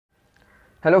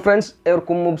Hello friends,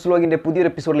 everyone moves vlog in പുതിയൊരു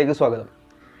എപ്പിസോഡിലേക്ക് സ്വാഗതം.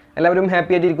 എല്ലാവരും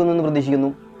ഹാപ്പി ആയിട്ടിരിക്കുന്നു എന്ന് പ്രതീക്ഷിക്കുന്നു.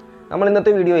 നമ്മൾ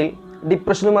ഇന്നത്തെ വീഡിയോയിൽ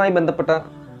ഡിപ്രഷനുമായി ബന്ധപ്പെട്ട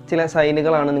ചില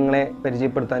സൈനുകളാണ് നിങ്ങളെ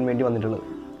പരിചയപ്പെടുത്താൻ വേണ്ടി വന്നിട്ടുള്ളത്.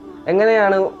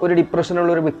 എങ്ങനെയാണ് ഒരു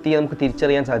ഡിപ്രഷനുള്ള ഒരു വ്യക്തിയെ നമുക്ക്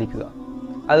തിരിച്ചറിയാൻ സാധിക്കുക?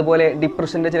 അതുപോലെ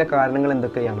ഡിപ്രഷന്റെ ചില കാരണങ്ങൾ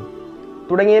എന്തൊക്കെയാണ്?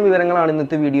 തുടങ്ങിയ വിവരങ്ങളാണ്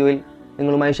ഇന്നത്തെ വീഡിയോയിൽ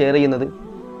നിങ്ങളുമായി ഷെയർ ചെയ്യുന്നത്.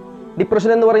 ഡിപ്രഷൻ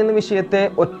എന്ന് പറയുന്ന വിഷയത്തെ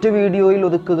ഒറ്റ വീഡിയോയിൽ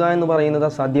ഒതുക്കുക എന്ന് പറയുന്നത്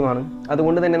അസാധ്യമാണ്.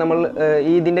 അതുകൊണ്ട് തന്നെ നമ്മൾ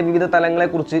ഇതിൻ്റെ വിവിധ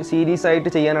തലങ്ങളെക്കുറിച്ച് സീരീസ് ആയിട്ട്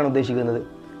ചെയ്യാനാണ് ഉദ്ദേശിക്കുന്നത്.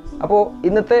 അപ്പോൾ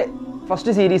ഇന്നത്തെ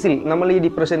ഫസ്റ്റ് സീരീസിൽ നമ്മൾ ഈ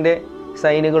ഡിപ്രഷൻ്റെ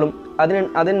സൈനുകളും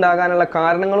അതുണ്ടാകാനുള്ള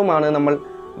കാരണങ്ങളുമാണ് നമ്മൾ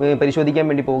പരിശോധിക്കാൻ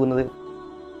വേണ്ടി പോകുന്നത്.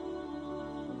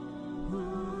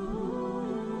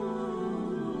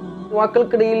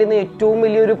 യുവാക്കൾക്കിടയിൽ ഇന്ന് ഏറ്റവും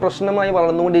വലിയൊരു പ്രശ്നമായി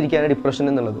വളർന്നുകൊണ്ടിരിക്കുകയാണ് ഡിപ്രഷൻ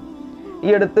എന്നുള്ളത്.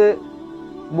 ഈ അടുത്ത്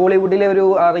ബോളിവുഡിലെ ഒരു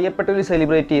അറിയപ്പെട്ട ഒരു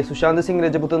സെലിബ്രിറ്റി സുശാന്ത് സിംഗ്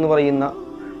രജപുത്ത് എന്ന് പറയുന്ന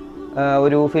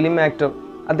ഒരു ഫിലിം ആക്ടർ,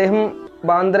 അദ്ദേഹം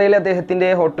ബാന്ദ്രയിലെ അദ്ദേഹത്തിൻ്റെ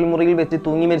ഹോട്ടൽ മുറിയിൽ വെച്ച്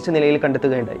തൂങ്ങി മരിച്ച നിലയിൽ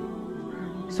കണ്ടെത്തുകയുണ്ടായി.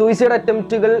 സൂയിസൈഡ്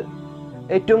അറ്റംപ്റ്റുകൾ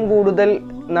ഏറ്റവും കൂടുതൽ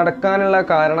നടക്കാനുള്ള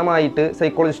കാരണമായിട്ട്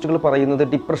സൈക്കോളജിസ്റ്റുകൾ പറയുന്നത്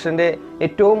ഡിപ്രഷൻ്റെ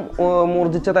ഏറ്റവും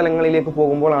മൂർജിച്ച തലങ്ങളിലേക്ക്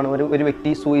പോകുമ്പോഴാണ് ഒരു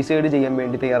വ്യക്തി സൂയിസൈഡ് ചെയ്യാൻ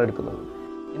വേണ്ടി തയ്യാറെടുക്കുന്നത്.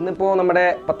 ഇന്നിപ്പോൾ നമ്മുടെ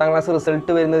 10ാം ക്ലാസ്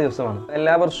റിസൾട്ട് വരുന്ന ദിവസമാണ്.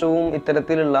 എല്ലാ വർഷവും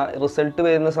ഇത്തരത്തിലുള്ള റിസൾട്ട്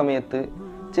വരുന്ന സമയത്ത്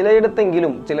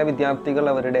ചിലയിടത്തെങ്കിലും ചില വിദ്യാർത്ഥികൾ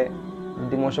അവരുടെ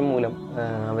ബുദ്ധിമോശം മൂലം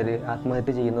അവർ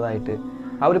ആത്മഹത്യ ചെയ്യുന്നതായിട്ട്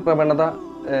ആ ഒരു പ്രവണത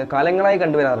കാലങ്ങളായി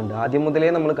കണ്ടുവരാറുണ്ട്. ആദ്യം മുതലേ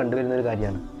നമ്മൾ കണ്ടുവരുന്ന ഒരു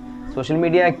കാര്യമാണ്. സോഷ്യൽ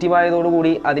മീഡിയ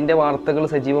ആക്റ്റീവായതോടുകൂടി അതിൻ്റെ വാർത്തകൾ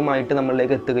സജീവമായിട്ട്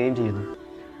നമ്മളിലേക്ക് എത്തുകയും ചെയ്യുന്നു.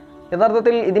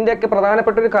 യഥാർത്ഥത്തിൽ ഇതിൻ്റെയൊക്കെ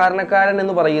പ്രധാനപ്പെട്ട ഒരു കാരണക്കാരൻ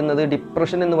എന്ന് പറയുന്നത്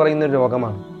ഡിപ്രഷൻ എന്ന് പറയുന്ന ഒരു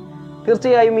രോഗമാണ്.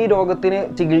 തീർച്ചയായും ഈ രോഗത്തിന്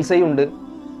ചികിത്സയുണ്ട്.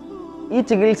 ഈ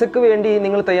ചികിത്സയ്ക്ക് വേണ്ടി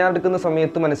നിങ്ങൾ തയ്യാറെടുക്കുന്ന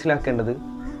സമയത്ത് മനസ്സിലാക്കേണ്ടത്,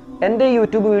 എൻ്റെ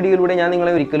യൂട്യൂബ് വീഡിയോയിലൂടെ ഞാൻ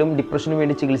നിങ്ങളെ ഒരിക്കലും ഡിപ്രഷന്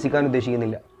വേണ്ടി ചികിത്സിക്കാൻ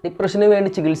ഉദ്ദേശിക്കുന്നില്ല. ഡിപ്രഷന് വേണ്ടി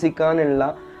ചികിത്സിക്കാനുള്ള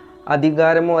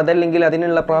അധികാരമോ അതല്ലെങ്കിൽ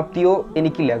അതിനുള്ള പ്രാപ്തിയോ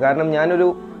എനിക്കില്ല. കാരണം ഞാനൊരു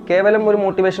കേവലം ഒരു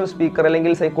മോട്ടിവേഷണൽ സ്പീക്കർ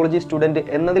അല്ലെങ്കിൽ സൈക്കോളജി സ്റ്റുഡൻറ്റ്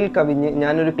എന്നതിൽ കവിഞ്ഞ്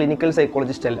ഞാനൊരു ക്ലിനിക്കൽ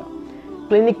സൈക്കോളജിസ്റ്റ് അല്ല.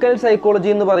 ക്ലിനിക്കൽ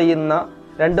സൈക്കോളജി എന്ന് പറയുന്ന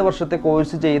 2 വർഷത്തെ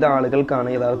കോഴ്സ് ചെയ്ത ആളുകൾക്കാണ്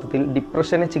യഥാർത്ഥത്തിൽ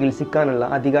ഡിപ്രഷനെ ചികിത്സിക്കാനുള്ള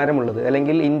അധികാരമുള്ളത്,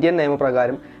 അല്ലെങ്കിൽ ഇന്ത്യൻ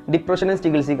നിയമപ്രകാരം ഡിപ്രഷനെ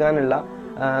ചികിത്സിക്കാനുള്ള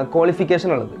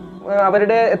ക്വാളിഫിക്കേഷൻ ഉള്ളത്.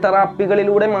 അവരുടെ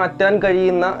തെറാപ്പികളിലൂടെ മാറ്റാൻ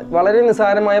കഴിയുന്ന വളരെ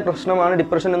നിസ്സാരമായ പ്രശ്നമാണ്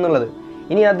ഡിപ്രഷൻ എന്നുള്ളത്.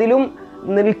 ഇനി അതിലും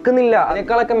നിൽക്കുന്നില്ല,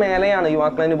 അതിനേക്കാളൊക്കെ മേലെയാണ്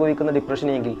യുവാക്കൾ അനുഭവിക്കുന്ന ഡിപ്രഷൻ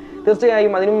എങ്കിൽ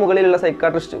തീർച്ചയായും അതിനു മുകളിലുള്ള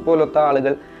സൈക്കാട്രിസ്റ്റ് പോലത്തെ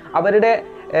ആളുകൾ അവരുടെ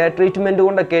ട്രീറ്റ്മെൻറ്റ്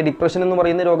കൊണ്ടൊക്കെ ഡിപ്രഷൻ എന്ന്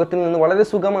പറയുന്ന രോഗത്തിൽ നിന്ന് വളരെ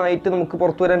സുഖമായിട്ട് നമുക്ക്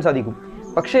പുറത്തു വരാൻ സാധിക്കും.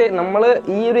 പക്ഷേ നമ്മൾ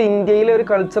ഈ ഒരു ഇന്ത്യയിലെ ഒരു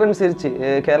കൾച്ചർ അനുസരിച്ച്,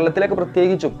 കേരളത്തിലൊക്കെ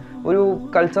പ്രത്യേകിച്ചും ഒരു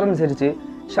കൾച്ചർ അനുസരിച്ച്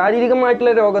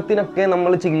ശാരീരികമായിട്ടുള്ള രോഗത്തിനൊക്കെ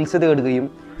നമ്മൾ ചികിത്സ തേടുകയും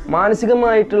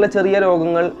മാനസികമായിട്ടുള്ള ചെറിയ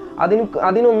രോഗങ്ങൾ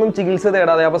അതിനൊന്നും ചികിത്സ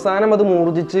തേടാതെ അവസാനം അത്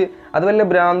മൂർജിച്ച് അത് വല്ല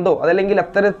ഭ്രാന്തോ അതല്ലെങ്കിൽ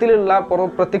അത്തരത്തിലുള്ള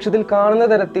പ്രത്യക്ഷത്തിൽ കാണുന്ന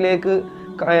തരത്തിലേക്ക്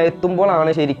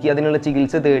എത്തുമ്പോഴാണ് ശരിക്കും അതിനുള്ള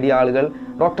ചികിത്സ തേടിയ ആളുകൾ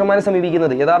ഡോക്ടർമാരെ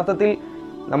സമീപിക്കുന്നത്. യഥാർത്ഥത്തിൽ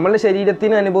നമ്മളുടെ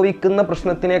ശരീരത്തിന് അനുഭവിക്കുന്ന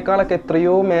പ്രശ്നത്തിനേക്കാളൊക്കെ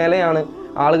എത്രയോ മേലെയാണ്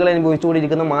ആളുകൾ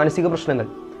അനുഭവിച്ചുകൊണ്ടിരിക്കുന്ന മാനസിക പ്രശ്നങ്ങൾ.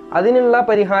 അതിനുള്ള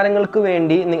പരിഹാരങ്ങൾക്ക്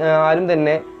വേണ്ടി ആരും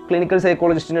തന്നെ ക്ലിനിക്കൽ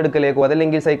സൈക്കോളജിസ്റ്റിൻ്റെ അടുക്കലേക്കോ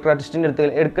അതല്ലെങ്കിൽ സൈക്രാട്ടിസ്റ്റിൻ്റെ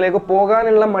അടുക്കലേക്കോ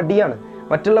പോകാനുള്ള മടിയാണ്.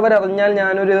 മറ്റുള്ളവരറിഞ്ഞാൽ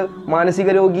ഞാനൊരു മാനസിക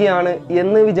രോഗിയാണ്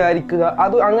എന്ന് വിചാരിക്കുക,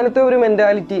 അങ്ങനത്തെ ഒരു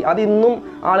മെൻറ്റാലിറ്റി ഇന്നും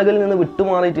ആളുകളിൽ നിന്ന്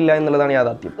വിട്ടുമാറിയിട്ടില്ല എന്നുള്ളതാണ്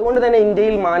യാഥാർത്ഥ്യം. അതുകൊണ്ട് തന്നെ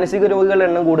ഇന്ത്യയിൽ മാനസിക രോഗികളുടെ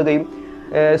എണ്ണം കൂടുകയും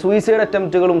സൂയിസൈഡ്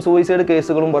അറ്റംപ്റ്റുകളും സൂയിസൈഡ്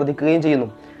കേസുകളും വർദ്ധിക്കുകയും ചെയ്യുന്നു.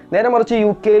 നേരെ മറിച്ച്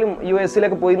UK-യിലും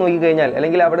US-യിലൊക്കെ പോയി നോക്കിക്കഴിഞ്ഞാൽ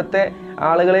അല്ലെങ്കിൽ അവിടുത്തെ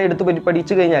ആളുകളെ എടുത്ത്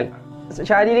പഠിച്ചു കഴിഞ്ഞാൽ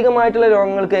ശാരീരികമായിട്ടുള്ള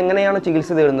രോഗങ്ങൾക്ക് എങ്ങനെയാണ്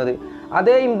ചികിത്സ തേടുന്നത്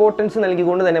അതേ ഇമ്പോർട്ടൻസ്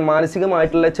നൽകിക്കൊണ്ട് തന്നെ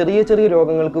മാനസികമായിട്ടുള്ള ചെറിയ ചെറിയ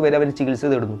രോഗങ്ങൾക്ക് വരെ അവർ ചികിത്സ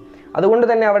തേടുന്നു. അതുകൊണ്ട്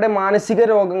തന്നെ അവിടെ മാനസിക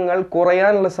രോഗങ്ങൾ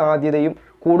കുറയാനുള്ള സാധ്യതയും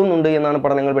കൂടുന്നുണ്ട് എന്നാണ്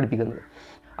പഠനങ്ങൾ പഠിപ്പിക്കുന്നത്.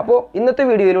 അപ്പോൾ ഇന്നത്തെ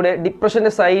വീഡിയോയിലൂടെ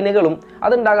ഡിപ്രഷൻ്റെ സൈനുകളും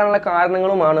അതുണ്ടാകാനുള്ള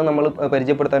കാരണങ്ങളുമാണ് നമ്മൾ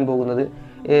പരിചയപ്പെടുത്താൻ പോകുന്നത്.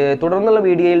 തുടർന്നുള്ള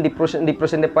വീഡിയോയിൽ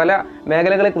ഡിപ്രഷൻ്റെ പല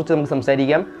മേഖലകളെക്കുറിച്ച് നമുക്ക്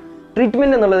സംസാരിക്കാം.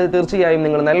 ട്രീറ്റ്മെൻറ്റ് എന്നുള്ളത് തീർച്ചയായും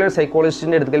നിങ്ങൾ നല്ലൊരു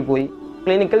സൈക്കോളജിസ്റ്റിൻ്റെ അടുക്കൽ പോയി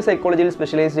ക്ലിനിക്കൽ സൈക്കോളജിയിൽ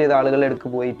സ്പെഷ്യലൈസ് ചെയ്ത ആളുകളുടെ അടുക്ക്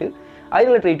പോയിട്ട്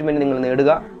അതിനുള്ള ട്രീറ്റ്മെൻറ്റ് നിങ്ങൾ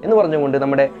നേടുക എന്ന് പറഞ്ഞുകൊണ്ട്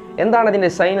നമ്മുടെ എന്താണ് അതിൻ്റെ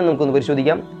സൈൻ എന്ന് നമുക്കൊന്ന്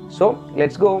പരിശോധിക്കാം. So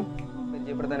let's go.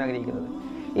 പരിചയപ്പെടുത്താൻ ആഗ്രഹിക്കുന്നത്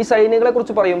ഈ സൈനുകളെ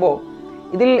കുറിച്ച് പറയുമ്പോൾ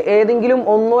ഇതിൽ ഏതെങ്കിലും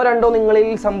 1 or 2 നിങ്ങളിൽ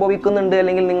സംഭവിക്കുന്നുണ്ട്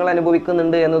അല്ലെങ്കിൽ നിങ്ങൾ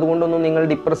അനുഭവിക്കുന്നുണ്ട് എന്നതുകൊണ്ടൊന്നും നിങ്ങൾ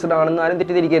ഡിപ്രസ്ഡ് ആണെന്ന് ആരും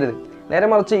തെറ്റിദ്ധരിക്കരുത്. നേരെ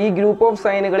മറിച്ച് ഈ ഗ്രൂപ്പ് ഓഫ്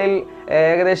സൈനുകളിൽ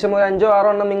ഏകദേശം ഒരു 5 or 6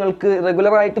 എണ്ണം നിങ്ങൾക്ക്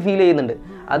റെഗുലറായിട്ട് ഫീൽ ചെയ്യുന്നുണ്ട്.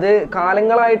 അത്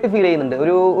കാലങ്ങളായിട്ട് ഫീൽ ചെയ്യുന്നുണ്ട്.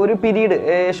 ഒരു പീരീഡ്,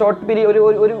 ഷോർട്ട് പീരീഡ്,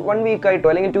 ഒരു 1 വീക്കായിട്ടോ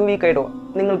അല്ലെങ്കിൽ 2 വീക്കായിട്ടോ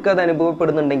നിങ്ങൾക്കത്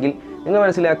അനുഭവപ്പെടുന്നുണ്ടെങ്കിൽ നിങ്ങൾ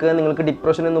മനസ്സിലാക്കുക, നിങ്ങൾക്ക്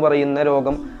ഡിപ്രഷൻ എന്ന് പറയുന്ന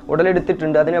രോഗം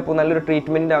ഉടലെടുത്തിട്ടുണ്ട്. അതിനപ്പോൾ നല്ലൊരു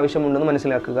ട്രീറ്റ്മെൻറ്റിൻ്റെ ആവശ്യമുണ്ടെന്ന്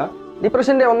മനസ്സിലാക്കുക.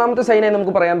 ഡിപ്രഷൻ്റെ ഒന്നാമത്തെ സൈനായി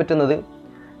നമുക്ക് പറയാൻ പറ്റുന്നത്,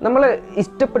 നമ്മൾ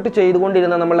ഇഷ്ടപ്പെട്ട്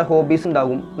ചെയ്തുകൊണ്ടിരുന്ന നമ്മളുടെ ഹോബീസ്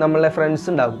ഉണ്ടാകും, നമ്മളുടെ ഫ്രണ്ട്സ്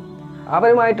ഉണ്ടാകും,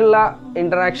 അവരുമായിട്ടുള്ള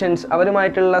ഇൻറ്ററാക്ഷൻസ്,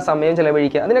 അവരുമായിട്ടുള്ള സമയം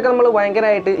ചെലവഴിക്കുക, അതിനൊക്കെ നമ്മൾ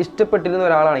ഭയങ്കരമായിട്ട് ഇഷ്ടപ്പെട്ടിരുന്ന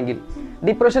ഒരാളാണെങ്കിൽ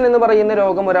ഡിപ്രഷൻ എന്ന് പറയുന്ന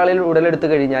രോഗം ഒരാളിൽ ഉടലെടുത്ത്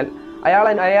കഴിഞ്ഞാൽ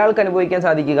അയാൾക്ക് അനുഭവിക്കാൻ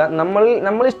സാധിക്കുക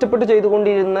നമ്മൾ ഇഷ്ടപ്പെട്ട്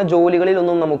ചെയ്തുകൊണ്ടിരുന്ന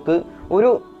ജോലികളിലൊന്നും നമുക്ക്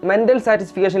ഒരു മെൻ്റൽ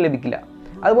സാറ്റിസ്ഫിക്കേഷൻ ലഭിക്കില്ല.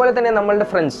 അതുപോലെ തന്നെ നമ്മളുടെ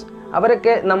ഫ്രണ്ട്സ്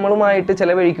അവരൊക്കെ നമ്മളുമായിട്ട്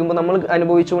ചിലവഴിക്കുമ്പോൾ നമ്മൾ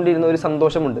അനുഭവിച്ചുകൊണ്ടിരുന്ന ഒരു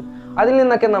സന്തോഷമുണ്ട്. അതിൽ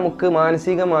നിന്നൊക്കെ നമുക്ക്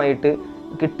മാനസികമായിട്ട്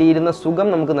കിട്ടിയിരുന്ന സുഖം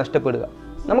നമുക്ക് നഷ്ടപ്പെടുക.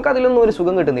 നമുക്കതിലൊന്നും ഒരു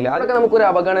സുഖം കിട്ടുന്നില്ല. അതൊക്കെ നമുക്കൊരു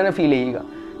അവഗണന ഫീൽ ചെയ്യുക.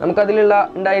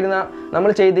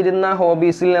 നമ്മൾ ചെയ്തിരുന്ന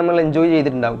ഹോബീസിൽ നമ്മൾ എൻജോയ്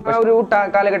ചെയ്തിട്ടുണ്ടാകും. ആ ഒരു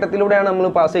കാലഘട്ടത്തിലൂടെയാണ് നമ്മൾ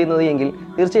പാസ് ചെയ്യുന്നത് എങ്കിൽ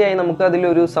തീർച്ചയായും നമുക്ക്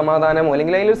അതിലൊരു സമാധാനമോ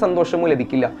അല്ലെങ്കിൽ അതിലൊരു സന്തോഷമോ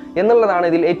ലഭിക്കില്ല എന്നുള്ളതാണ്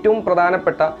ഇതിൽ ഏറ്റവും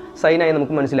പ്രധാനപ്പെട്ട സൈനായി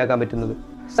നമുക്ക് മനസ്സിലാക്കാൻ പറ്റുന്നത്.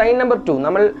 സൈൻ നമ്പർ 2,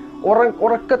 നമ്മൾ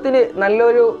ഉറക്കത്തിന്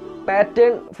നല്ലൊരു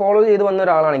പാറ്റേൺ ഫോളോ ചെയ്ത് വന്ന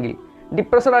ഒരാളാണെങ്കിൽ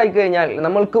ഡിപ്രസ്ഡ് ആയി കഴിഞ്ഞാൽ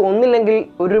നമ്മൾക്ക് ഒന്നില്ലെങ്കിൽ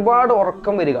ഒരുപാട്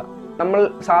ഉറക്കം വരിക. നമ്മൾ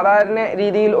സാധാരണ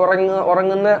രീതിയിൽ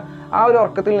ഉറങ്ങുന്ന ആ ഒരു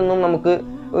ഉറക്കത്തിൽ നിന്നും നമുക്ക്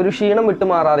ഒരു ക്ഷീണം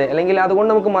വിട്ടുമാറാതെ അല്ലെങ്കിൽ അതുകൊണ്ട്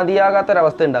നമുക്ക്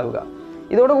മതിയാകാത്തൊരവസ്ഥ ഉണ്ടാവുക.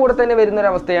 ഇതോടുകൂടെ തന്നെ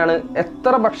വരുന്നൊരവസ്ഥയാണ്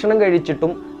എത്ര ഭക്ഷണം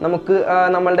കഴിച്ചിട്ടും നമുക്ക്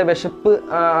നമ്മളുടെ വിശപ്പ്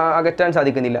അകറ്റാൻ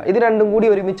സാധിക്കുന്നില്ല. ഇത് രണ്ടും കൂടി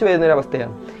ഒരുമിച്ച്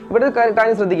വരുന്നൊരവസ്ഥയാണ്. ഇവിടെ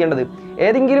കാര്യം ശ്രദ്ധിക്കേണ്ടത്,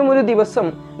 ഏതെങ്കിലും ഒരു ദിവസം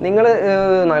നിങ്ങൾ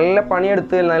നല്ല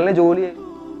പണിയെടുത്ത് നല്ല ജോലി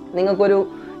നിങ്ങൾക്കൊരു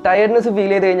ടയർഡ്നെസ്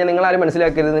ഫീൽ ചെയ്ത് കഴിഞ്ഞാൽ നിങ്ങൾ ആരും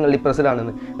മനസ്സിലാക്കരുത് നിങ്ങൾ ഡിപ്രസ്ഡ്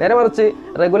ആണെന്ന്. നേരെ മറിച്ച്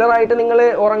റെഗുലറായിട്ട് നിങ്ങൾ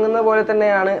ഉറങ്ങുന്ന പോലെ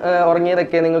തന്നെയാണ്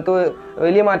ഉറങ്ങിയതൊക്കെ, നിങ്ങൾക്ക്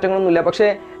വലിയ മാറ്റങ്ങളൊന്നുമില്ല. പക്ഷേ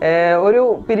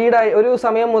ഒരു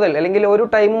സമയം മുതൽ അല്ലെങ്കിൽ ഒരു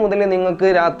ടൈം മുതൽ നിങ്ങൾക്ക്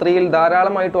രാത്രിയിൽ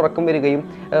ധാരാളമായിട്ട് ഉറക്കം വരികയും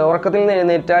ഉറക്കത്തിൽ നിന്ന്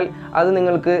എഴുന്നേറ്റാൽ അത്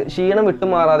നിങ്ങൾക്ക് ക്ഷീണം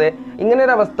വിട്ടുമാറാതെ ഇങ്ങനെ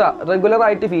ഒരു അവസ്ഥ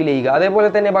റെഗുലറായിട്ട് ഫീൽ ചെയ്യുക. അതേപോലെ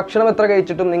തന്നെ ഭക്ഷണം എത്ര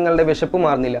കഴിച്ചിട്ടും നിങ്ങളുടെ വിശപ്പ്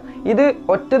മാറുന്നില്ല. ഇത്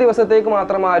ഒറ്റ ദിവസത്തേക്ക്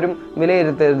മാത്രം ആരും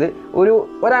വിലയിരുത്തരുത്.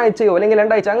 ഒരാഴ്ചയോ അല്ലെങ്കിൽ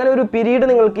 2 ആഴ്ച അങ്ങനെ ഒരു പീരീഡ്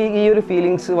നിങ്ങൾക്ക് ഈ ഒരു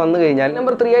ഫീലിങ്സ് വന്നു കഴിഞ്ഞാൽ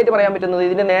നമ്പർ 3 ആയിട്ട് പറയാൻ പറ്റുന്നത്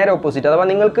ഇതിൻ്റെ നേരെ ഓപ്പോസിറ്റ്. അഥവാ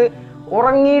നിങ്ങൾക്ക്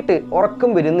ഉറങ്ങിയിട്ട് ഉറക്കം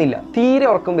വരുന്നില്ല, തീരെ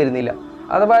ഉറക്കം വരുന്നില്ല.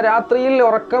 അഥവാ രാത്രിയിൽ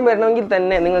ഉറക്കം വരണമെങ്കിൽ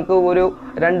തന്നെ നിങ്ങൾക്ക് ഒരു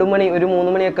 2 മണി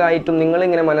 3 മണിയൊക്കെ ആയിട്ടും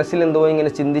നിങ്ങളിങ്ങനെ മനസ്സിൽ എന്തോ ഇങ്ങനെ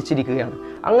ചിന്തിച്ചിരിക്കുകയാണ്.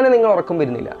 അങ്ങനെ നിങ്ങൾ ഉറക്കം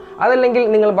വരുന്നില്ല. അതല്ലെങ്കിൽ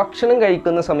നിങ്ങൾ ഭക്ഷണം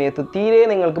കഴിക്കുന്ന സമയത്ത് തീരെ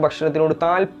നിങ്ങൾക്ക് ഭക്ഷണത്തിനോട്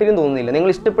താല്പര്യം തോന്നുന്നില്ല. നിങ്ങൾ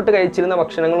ഇഷ്ടപ്പെട്ട് കഴിച്ചിരുന്ന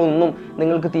ഭക്ഷണങ്ങളൊന്നും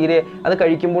നിങ്ങൾക്ക് തീരെ അത്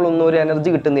കഴിക്കുമ്പോൾ ഒന്നും ഒരു എനർജി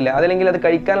കിട്ടുന്നില്ല. അതല്ലെങ്കിൽ അത്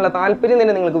കഴിക്കാനുള്ള താല്പര്യം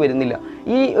തന്നെ നിങ്ങൾക്ക് വരുന്നില്ല.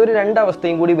 ഈ ഒരു 2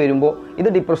 അവസ്ഥയും കൂടി വരുമ്പോൾ ഇത്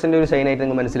ഡിപ്രഷൻ്റെ ഒരു സൈനായിട്ട്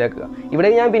നിങ്ങൾ മനസ്സിലാക്കുക.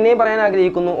 ഇവിടെ ഞാൻ പിന്നെയും പറയാൻ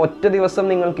ആഗ്രഹിക്കുന്നു, ഒറ്റ ദിവസം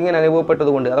നിങ്ങൾക്ക് ഇങ്ങനെ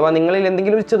അനുഭവപ്പെട്ടതുകൊണ്ട് അഥവാ നിങ്ങളിൽ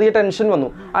എന്തെങ്കിലും ഒരു ചെറിയ ടെൻഷൻ വന്നു,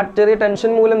 ആ ചെറിയ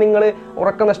ടെൻഷൻ മൂലം നിങ്ങൾ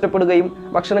ഉറക്കം നഷ്ടപ്പെടുകയും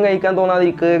ഭക്ഷണം കഴിക്കാൻ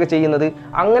തോന്നാതിരിക്കുകയൊക്കെ ചെയ്യുന്നത്,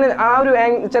 അങ്ങനെ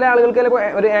ചില ആളുകൾക്ക് ചിലപ്പോൾ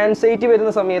ഒരു ആൻസൈറ്റി വരുന്ന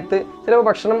സമയത്ത് ചിലപ്പോൾ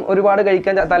ഭക്ഷണം ഒരുപാട്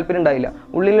കഴിക്കാൻ താല്പര്യം ഉണ്ടായില്ല.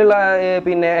 ഉള്ളിലുള്ള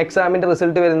എക്സാമിൻ്റെ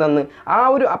റിസൾട്ട് വരുന്നന്ന്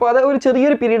അപ്പോൾ അത് ഒരു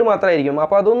ചെറിയൊരു പീരീഡ് മാത്രമായിരിക്കും.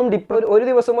 അപ്പോൾ അതൊന്നും ഒരു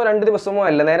ദിവസമോ 2 ദിവസമോ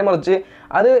അല്ല, നേരെ മറിച്ച്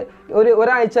അത്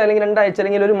ഒരാഴ്ച അല്ലെങ്കിൽ 2 ആഴ്ച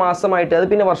അല്ലെങ്കിൽ ഒരു മാസമായിട്ട് അത്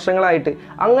പിന്നെ വർഷങ്ങളായിട്ട്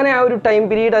അങ്ങനെ ആ ഒരു ടൈം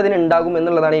പീരീഡ് അതിനുണ്ടാകും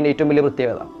എന്നുള്ളതാണ് ഇതിൻ്റെ ഏറ്റവും വലിയ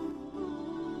പ്രത്യേകത.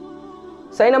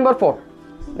 സൈൻ നമ്പർ 4,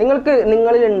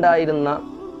 നിങ്ങളിലുണ്ടായിരുന്ന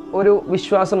ഒരു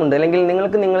വിശ്വാസമുണ്ട് അല്ലെങ്കിൽ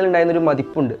നിങ്ങളിലുണ്ടായിരുന്ന ഒരു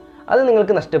മതിപ്പുണ്ട്, അത്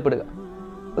നിങ്ങൾക്ക് നഷ്ടപ്പെടുക.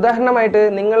 ഉദാഹരണമായിട്ട്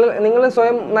നിങ്ങൾ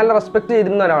സ്വയം നല്ല റെസ്പെക്റ്റ്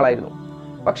ചെയ്തിരുന്ന ഒരാളായിരുന്നു.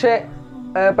 പക്ഷേ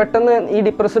പെട്ടെന്ന് ഈ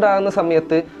ഡിപ്രസ്ഡ് ആകുന്ന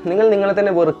സമയത്ത് നിങ്ങളെ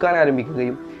തന്നെ വെറുക്കാൻ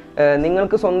ആരംഭിക്കുകയും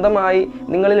നിങ്ങൾക്ക് സ്വന്തമായി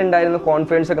നിങ്ങളിലുണ്ടായിരുന്ന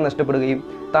കോൺഫിഡൻസ് ഒക്കെ നഷ്ടപ്പെടുകയും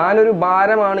താനൊരു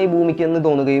ഭാരമാണ് ഈ ഭൂമിക്ക് എന്ന്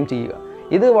തോന്നുകയും ചെയ്യുക.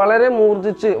 ഇത് വളരെ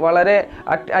മൂർജിച്ച് വളരെ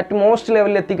അറ്റ് മോസ്റ്റ്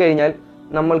ലെവലിൽ എത്തിക്കഴിഞ്ഞാൽ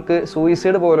നമ്മൾക്ക്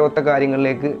സൂയിസൈഡ് പോലത്തെ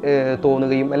കാര്യങ്ങളിലേക്ക്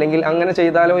തോന്നുകയും അല്ലെങ്കിൽ അങ്ങനെ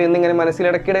ചെയ്താലോ എന്നിങ്ങനെ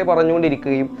മനസ്സിലിടയ്ക്കിടെ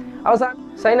പറഞ്ഞുകൊണ്ടിരിക്കുകയും അവസാനം.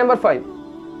 സൈൻ നമ്പർ 5,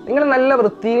 നിങ്ങൾ നല്ല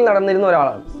വൃത്തിയിൽ നടന്നിരുന്ന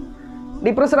ഒരാളാണ്.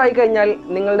 ഡിപ്രസ്ഡ് ആയി കഴിഞ്ഞാൽ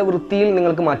നിങ്ങളുടെ വൃത്തിയിൽ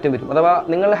നിങ്ങൾക്ക് മാറ്റം വരും. അഥവാ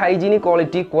നിങ്ങളുടെ ഹൈജീനിക്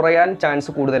ക്വാളിറ്റി കുറയാൻ ചാൻസ്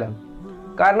കൂടുതലാണ്.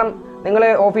 കാരണം നിങ്ങൾ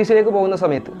ഓഫീസിലേക്ക് പോകുന്ന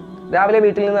സമയത്ത്, രാവിലെ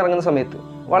വീട്ടിൽ നിന്ന് ഇറങ്ങുന്ന സമയത്ത്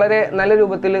വളരെ നല്ല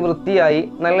രൂപത്തിൽ വൃത്തിയായി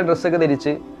നല്ല ഡ്രസ്സൊക്കെ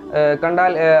ധരിച്ച്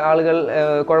കണ്ടാൽ ആളുകൾ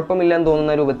കുഴപ്പമില്ലെന്ന്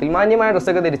തോന്നുന്ന രൂപത്തിൽ മാന്യമായ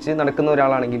ഡ്രസ്സൊക്കെ ധരിച്ച് നടക്കുന്ന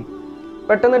ഒരാളാണെങ്കിൽ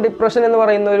പെട്ടെന്ന് ഡിപ്രഷൻ എന്ന്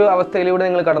പറയുന്ന ഒരു അവസ്ഥയിലൂടെ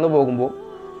നിങ്ങൾ കടന്നു പോകുമ്പോൾ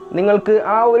നിങ്ങൾക്ക്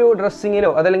ആ ഒരു ഡ്രസ്സിങ്ങിലോ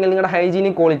അതല്ലെങ്കിൽ നിങ്ങളുടെ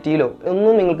ഹൈജീനിക് ക്വാളിറ്റിയിലോ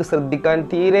ഒന്നും നിങ്ങൾക്ക് ശ്രദ്ധിക്കാൻ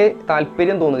തീരെ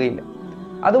താല്പര്യം തോന്നുകയില്ല.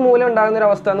 അതുമൂലം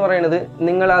ഉണ്ടാകുന്നൊരവസ്ഥ എന്ന് പറയുന്നത്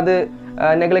നിങ്ങളത്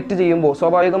നെഗ്ലക്റ്റ് ചെയ്യുമ്പോൾ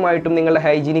സ്വാഭാവികമായിട്ടും നിങ്ങളുടെ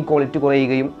ഹൈജീനിക് ക്വാളിറ്റി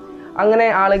കുറയുകയും അങ്ങനെ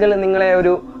ആളുകൾ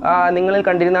നിങ്ങളിൽ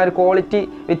കണ്ടിരുന്ന ഒരു ക്വാളിറ്റി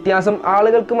വ്യത്യാസം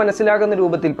ആളുകൾക്ക് മനസ്സിലാകുന്ന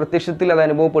രൂപത്തിൽ പ്രത്യക്ഷത്തിൽ അത്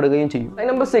അനുഭവപ്പെടുകയും ചെയ്യും.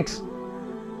 നമ്പർ 6,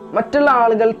 മറ്റുള്ള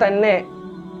ആളുകൾ തന്നെ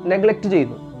നെഗ്ലക്റ്റ്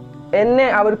ചെയ്യുന്നു. എന്നെ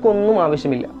അവർക്കൊന്നും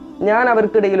ആവശ്യമില്ല, ഞാൻ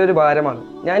അവർക്കിടയിൽ ഒരു ഭാരമാണ്,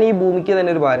 ഞാൻ ഈ ഭൂമിക്ക്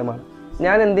തന്നെ ഒരു ഭാരമാണ്,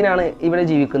 ഞാൻ എന്തിനാണ് ഇവിടെ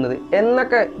ജീവിക്കുന്നത്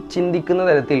എന്നൊക്കെ ചിന്തിക്കുന്ന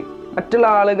തരത്തിൽ മറ്റുള്ള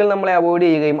ആളുകൾ നമ്മളെ അവോയ്ഡ്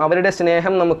ചെയ്യുകയും അവരുടെ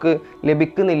സ്നേഹം നമുക്ക്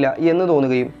ലഭിക്കുന്നില്ല എന്ന്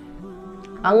തോന്നുകയും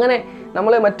അങ്ങനെ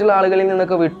നമ്മൾ മറ്റുള്ള ആളുകളിൽ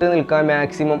നിന്നൊക്കെ വിട്ടു നിൽക്കാൻ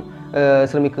മാക്സിമം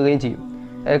ശ്രമിക്കുകയും ചെയ്യും.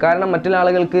 കാരണം മറ്റുള്ള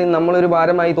ആളുകൾക്ക് നമ്മളൊരു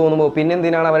ഭാരമായി തോന്നുമ്പോൾ പിന്നെ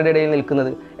എന്തിനാണ് അവരുടെ ഇടയിൽ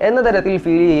നിൽക്കുന്നത് എന്ന തരത്തിൽ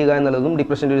ഫീൽ ചെയ്യുക എന്നുള്ളതും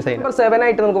ഡിപ്രഷൻ്റെ ഒരു സൈൻ. നമ്പർ 7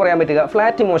 ആയിട്ട് നമുക്ക് പറയാൻ പറ്റുക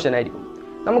ഫ്ലാറ്റ് ഇമോഷൻ ആയിരിക്കും.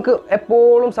 നമുക്ക്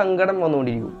എപ്പോഴും സങ്കടം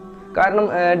വന്നുകൊണ്ടിരിക്കും. കാരണം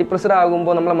ഡിപ്രസ്ഡ്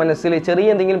ആകുമ്പോൾ നമ്മളെ മനസ്സിൽ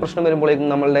ചെറിയ എന്തെങ്കിലും പ്രശ്നം വരുമ്പോഴേക്കും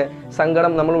നമ്മളുടെ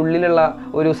സങ്കടം, നമ്മുടെ ഉള്ളിലുള്ള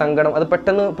ഒരു സങ്കടം അത്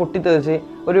പെട്ടെന്ന് പൊട്ടിത്തെറിച്ച്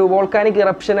ഒരു വോൾക്കാനിക്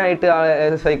ഇറപ്ഷനായിട്ട്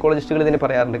സൈക്കോളജിസ്റ്റുകൾ ഇതിനെ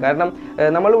പറയാറുണ്ട്. കാരണം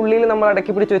നമ്മുടെ ഉള്ളിൽ നമ്മൾ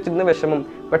അടക്കി പിടിച്ച് വെച്ചിരുന്ന വിഷമം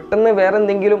പെട്ടെന്ന് വേറെ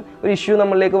എന്തെങ്കിലും ഒരു ഇഷ്യൂ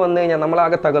നമ്മളിലേക്ക് വന്നു കഴിഞ്ഞാൽ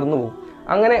നമ്മളാകെ തകർന്നു പോകും.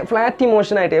 അങ്ങനെ ഫ്ലാറ്റ്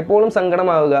ഇമോഷനായിട്ട് എപ്പോഴും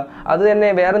സങ്കടമാവുക, അത് തന്നെ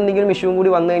വേറെ എന്തെങ്കിലും ഇഷ്യൂവും കൂടി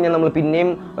വന്നു കഴിഞ്ഞാൽ നമ്മൾ പിന്നെയും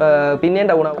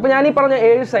ഡൗൺ ആവും. അപ്പോൾ ഞാൻ ഈ പറഞ്ഞ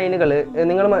 7 സൈനുകൾ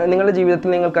നിങ്ങളുടെ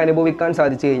ജീവിതത്തിൽ നിങ്ങൾക്ക് അനുഭവിക്കാൻ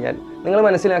സാധിച്ചു കഴിഞ്ഞാൽ നിങ്ങൾ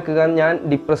മനസ്സിലാക്കുക, ഞാൻ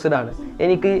ഡിപ്രസ്ഡ് ആണ്,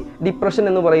 എനിക്ക് ഡിപ്രഷൻ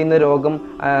എന്ന് പറയുന്ന രോഗം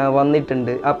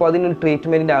വന്നിട്ടുണ്ട്, അപ്പോൾ അതിനൊരു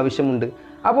ട്രീറ്റ്മെൻറ്റിൻ്റെ ആവശ്യമുണ്ട്.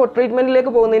 അപ്പോൾ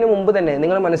ട്രീറ്റ്മെൻറ്റിലേക്ക് പോകുന്നതിന് മുമ്പ് തന്നെ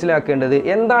നിങ്ങൾ മനസ്സിലാക്കേണ്ടത്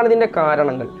എന്താണ് ഇതിൻ്റെ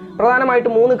കാരണങ്ങൾ. പ്രധാനമായിട്ട്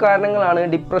 3 കാരണങ്ങളാണ്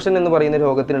ഡിപ്രഷൻ എന്ന് പറയുന്ന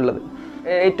രോഗത്തിനുള്ളത്.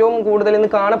 ഏറ്റവും കൂടുതൽ ഇന്ന്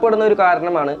കാണപ്പെടുന്ന ഒരു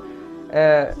കാരണമാണ്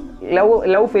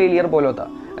ലവ് ഫെയിലിയർ പോലത്തെ,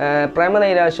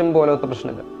 പ്രേമനൈരാശ്യം പോലത്തെ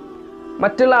പ്രശ്നങ്ങൾ.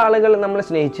 മറ്റുള്ള ആളുകൾ നമ്മളെ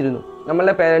സ്നേഹിച്ചിരുന്നു,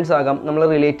 നമ്മളുടെ പേരൻസ് ആകാം, നമ്മളെ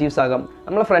റിലേറ്റീവ്സ് ആകാം,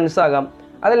 നമ്മളെ ഫ്രണ്ട്സ് ആകാം,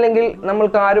 അതല്ലെങ്കിൽ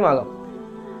നമ്മൾക്ക് ആരുമാകാം.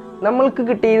 നമ്മൾക്ക്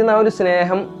കിട്ടിയിരുന്ന ആ ഒരു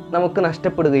സ്നേഹം നമുക്ക്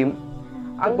നഷ്ടപ്പെടുകയും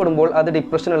അങ്ങോടുമ്പോൾ അത്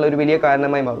ഡിപ്രഷനുള്ള ഒരു വലിയ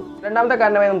കാരണമായി മാറും. രണ്ടാമത്തെ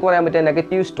കാരണമായി നമുക്ക് പറയാൻ പറ്റുക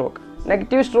നെഗറ്റീവ് സ്ട്രോക്ക്.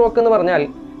 നെഗറ്റീവ് സ്ട്രോക്ക് എന്ന് പറഞ്ഞാൽ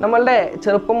നമ്മളുടെ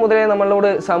ചെറുപ്പം മുതലേ നമ്മളോട്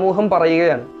സമൂഹം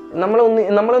പറയുകയാണ്,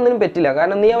 നമ്മളൊന്നിനും പറ്റില്ല,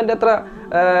 കാരണം നീ അവൻ്റെ അത്ര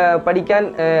പഠിക്കാൻ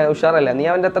ഉഷാറല്ല, നീ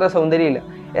അവൻ്റെ അത്ര സൗന്ദര്യമില്ല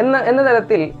എന്ന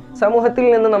തരത്തിൽ സമൂഹത്തിൽ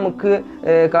നിന്ന് നമുക്ക്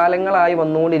കാലങ്ങളായി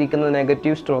വന്നുകൊണ്ടിരിക്കുന്ന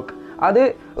നെഗറ്റീവ് സ്ട്രോക്ക്, അത്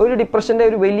ഒരു ഡിപ്രഷൻ്റെ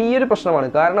ഒരു വലിയൊരു പ്രശ്നമാണ്.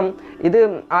 കാരണം ഇത്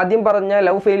ആദ്യം പറഞ്ഞ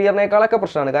ലവ് ഫെയിലിയറിനേക്കാളൊക്കെ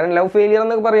പ്രശ്നമാണ്. കാരണം ലവ് ഫെയിലിയർ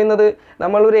എന്നൊക്കെ പറയുന്നത്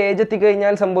നമ്മളൊരു ഏജ്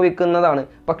എത്തിക്കഴിഞ്ഞാൽ സംഭവിക്കുന്നതാണ്.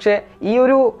 പക്ഷേ ഈ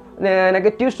ഒരു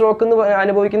നെഗറ്റീവ് സ്ട്രോക്ക് എന്ന്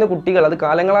അനുഭവിക്കുന്ന കുട്ടികൾ അത്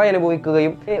കാലങ്ങളായി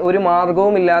അനുഭവിക്കുകയും ഒരു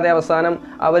മാർഗവും ഇല്ലാതെ അവസാനം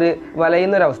അവർ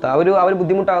വലയുന്നൊരവസ്ഥ, അവർ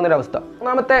ബുദ്ധിമുട്ടാകുന്നൊരവസ്ഥ.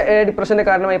 മൂന്നാമത്തെ ഡിപ്രഷൻ്റെ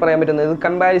കാരണമായി പറയാൻ പറ്റുന്നത്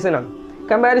കമ്പാരിസൺ ആണ്.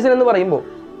 കമ്പാരിസൺ എന്ന് പറയുമ്പോൾ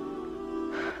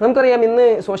നമുക്കറിയാം, ഇന്ന്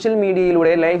സോഷ്യൽ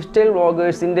മീഡിയയിലൂടെ ലൈഫ് സ്റ്റൈൽ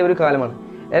വ്ളോഗേഴ്സിൻ്റെ ഒരു കാലമാണ്.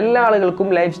 എല്ലാ ആളുകൾക്കും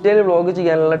ലൈഫ് സ്റ്റൈൽ വ്ളോഗ്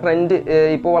ചെയ്യാനുള്ള ട്രെൻഡ്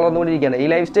ഇപ്പോൾ വളർന്നുകൊണ്ടിരിക്കുകയാണ്. ഈ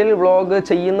ലൈഫ് സ്റ്റൈൽ വ്ളോഗ്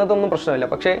ചെയ്യുന്നതൊന്നും പ്രശ്നമില്ല,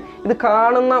 പക്ഷേ ഇത്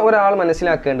കാണുന്ന ഒരാൾ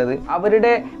മനസ്സിലാക്കേണ്ടത്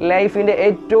അവരുടെ ലൈഫിൻ്റെ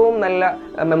ഏറ്റവും നല്ല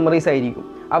മെമ്മറീസ് ആയിരിക്കും.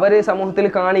 അവർ സമൂഹത്തിൽ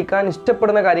കാണിക്കാൻ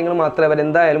ഇഷ്ടപ്പെടുന്ന കാര്യങ്ങൾ മാത്രമേ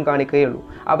അവരെന്തായാലും കാണിക്കുകയുള്ളൂ.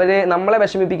 നമ്മളെ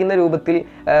വിഷമിപ്പിക്കുന്ന രൂപത്തിൽ,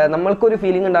 നമ്മൾക്കൊരു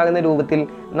ഫീലിംഗ് ഉണ്ടാകുന്ന രൂപത്തിൽ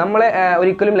നമ്മളെ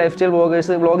ഒരിക്കലും ലൈഫ് സ്റ്റൈൽ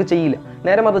വ്ളോഗ് ചെയ്യില്ല.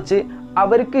 നേരെ മറിച്ച്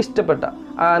അവർക്ക് ഇഷ്ടപ്പെട്ട,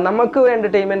 നമുക്ക് ഒരു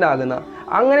എൻ്റർടൈൻമെൻ്റ് ആകുന്ന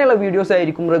അങ്ങനെയുള്ള വീഡിയോസ്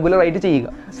ആയിരിക്കും റെഗുലറായിട്ട് ചെയ്യുക.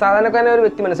 സാധാരണക്കാരനായ ഒരു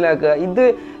വ്യക്തി മനസ്സിലാക്കുക,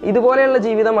 ഇതുപോലെയുള്ള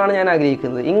ജീവിതമാണ് ഞാൻ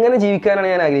ആഗ്രഹിക്കുന്നത്, ഇങ്ങനെ ജീവിക്കാനാണ്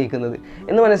ഞാൻ ആഗ്രഹിക്കുന്നത്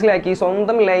എന്ന് മനസ്സിലാക്കി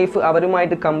സ്വന്തം ലൈഫ്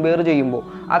അവരുമായിട്ട് കമ്പയർ ചെയ്യുമ്പോൾ,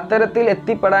 അത്തരത്തിൽ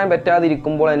എത്തിപ്പെടാൻ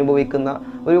പറ്റാതിരിക്കുമ്പോൾ അനുഭവിക്കുന്ന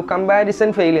ഒരു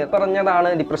കമ്പാരിസൺ ഫെയിലിയർ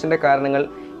പറഞ്ഞതാണ് ഡിപ്രഷൻ്റെ കാരണങ്ങൾ.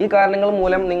 ഈ കാരണങ്ങൾ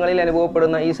മൂലം നിങ്ങളിൽ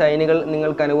അനുഭവപ്പെടുന്ന ഈ സൈനുകൾ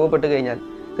നിങ്ങൾക്ക് അനുഭവപ്പെട്ട് കഴിഞ്ഞാൽ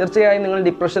തീർച്ചയായും നിങ്ങൾ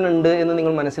ഡിപ്രഷൻ ഉണ്ട് എന്ന്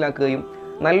നിങ്ങൾ മനസ്സിലാക്കുകയും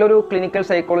നല്ലൊരു ക്ലിനിക്കൽ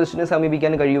സൈക്കോളജിസ്റ്റിനെ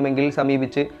സമീപിക്കാൻ കഴിയുമെങ്കിൽ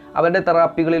സമീപിച്ച് അവരുടെ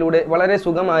തെറാപ്പികളിലൂടെ വളരെ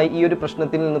സുഖമായി ഈ ഒരു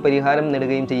പ്രശ്നത്തിൽ നിന്ന് പരിഹാരം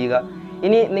നേടുകയും ചെയ്യുക.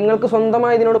 ഇനി നിങ്ങൾക്ക്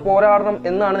സ്വന്തമായി ഇതിനോട് പോരാടണം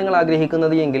എന്നാണ് നിങ്ങൾ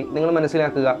ആഗ്രഹിക്കുന്നത് എങ്കിൽ നിങ്ങൾ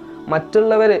മനസ്സിലാക്കുക,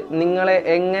 മറ്റുള്ളവർ നിങ്ങളെ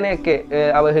എങ്ങനെയൊക്കെ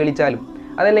അവഹേളിച്ചാലും,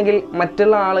 അതല്ലെങ്കിൽ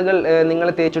മറ്റുള്ള ആളുകൾ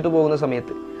നിങ്ങളെ തേച്ചിട്ട് പോകുന്ന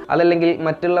സമയത്ത്, അതല്ലെങ്കിൽ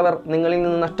മറ്റുള്ളവർ നിങ്ങളിൽ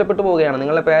നിന്ന് നഷ്ടപ്പെട്ടു പോവുകയാണ്,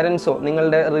 നിങ്ങളുടെ പേരൻസോ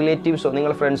നിങ്ങളുടെ റിലേറ്റീവ്സോ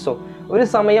നിങ്ങളുടെ ഫ്രണ്ട്സോ, ഒരു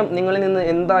സമയം നിങ്ങളിൽ നിന്ന്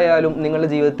എന്തായാലും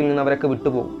നിങ്ങളുടെ ജീവിതത്തിൽ നിന്ന് അവരൊക്കെ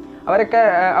വിട്ടുപോകും.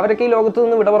 അവരൊക്കെ ഈ ലോകത്ത്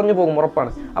നിന്ന് വിട പറഞ്ഞു പോകും,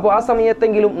 ഉറപ്പാണ്. അപ്പോൾ ആ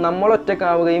സമയത്തെങ്കിലും നമ്മൾ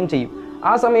ഒറ്റക്കാവുകയും ചെയ്യും.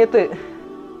 ആ സമയത്ത്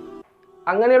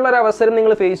അങ്ങനെയുള്ളൊരവസരം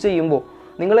നിങ്ങൾ ഫേസ് ചെയ്യുമ്പോൾ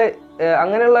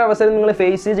അങ്ങനെയുള്ള അവസരം നിങ്ങൾ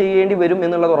ഫേസ് ചെയ്യേണ്ടി വരും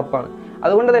എന്നുള്ളത് ഉറപ്പാണ്.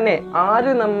 അതുകൊണ്ട് തന്നെ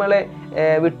ആര് നമ്മളെ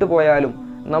വിട്ടുപോയാലും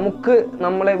നമുക്ക്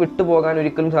നമ്മളെ വിട്ടുപോകാൻ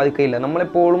ഒരിക്കലും സാധിക്കില്ല.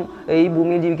 നമ്മളെപ്പോഴും ഈ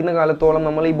ഭൂമിയിൽ ജീവിക്കുന്ന കാലത്തോളം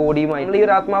നമ്മൾ ഈ ബോഡിയുമായി, ഈ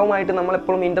ഒരു ആത്മാവുമായിട്ട്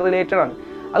നമ്മളെപ്പോഴും ഇൻ്റർ റിലേറ്റഡ് ആണ്.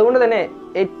 അതുകൊണ്ട് തന്നെ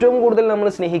ഏറ്റവും കൂടുതൽ നമ്മൾ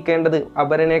സ്നേഹിക്കേണ്ടത്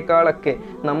അവരനേക്കാളൊക്കെ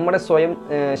നമ്മുടെ സ്വയം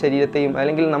ശരീരത്തെയും,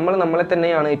 അല്ലെങ്കിൽ നമ്മളെ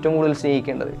തന്നെയാണ് ഏറ്റവും കൂടുതൽ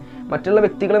സ്നേഹിക്കേണ്ടത്. മറ്റുള്ള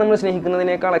വ്യക്തികളെ നമ്മൾ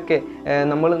സ്നേഹിക്കുന്നതിനേക്കാളൊക്കെ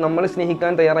നമ്മളെ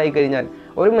സ്നേഹിക്കാൻ തയ്യാറായി കഴിഞ്ഞാൽ,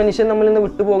 ഒരു മനുഷ്യൻ നമ്മളിൽ നിന്ന്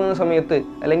വിട്ടുപോകുന്ന സമയത്ത്,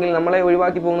 അല്ലെങ്കിൽ നമ്മളെ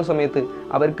ഒഴിവാക്കി പോകുന്ന സമയത്ത്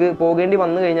അവർക്ക് പോകേണ്ടി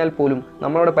വന്നു കഴിഞ്ഞാൽ പോലും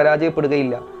നമ്മളവിടെ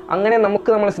പരാജയപ്പെടുകയില്ല. അങ്ങനെ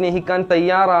നമ്മളെ സ്നേഹിക്കാൻ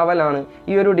തയ്യാറാവലാണ്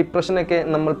ഈ ഒരു ഡിപ്രഷനൊക്കെ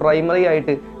നമ്മൾ പ്രൈമറി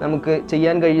ആയിട്ട് നമുക്ക്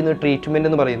ചെയ്യാൻ കഴിയുന്ന ട്രീറ്റ്മെൻറ്റ്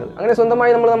എന്ന് പറയുന്നത്. അങ്ങനെ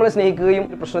സ്വന്തമായി നമ്മളെ സ്നേഹിക്കുകയും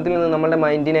പ്രശ്നത്തിൽ നിന്ന് നമ്മുടെ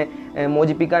മൈൻഡിനെ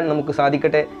മോചിപ്പിക്കാൻ നമുക്ക്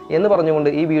സാധിക്കട്ടെ എന്ന് പറഞ്ഞുകൊണ്ട്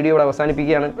ഈ വീഡിയോ ഇവിടെ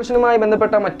അവസാനിപ്പിക്കുകയാണ്. പ്രശ്നവുമായി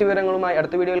ബന്ധപ്പെട്ട മറ്റു വിവരങ്ങളുമായി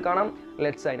അടുത്ത വീഡിയോയിൽ കാണാം.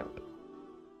 Let's sign out.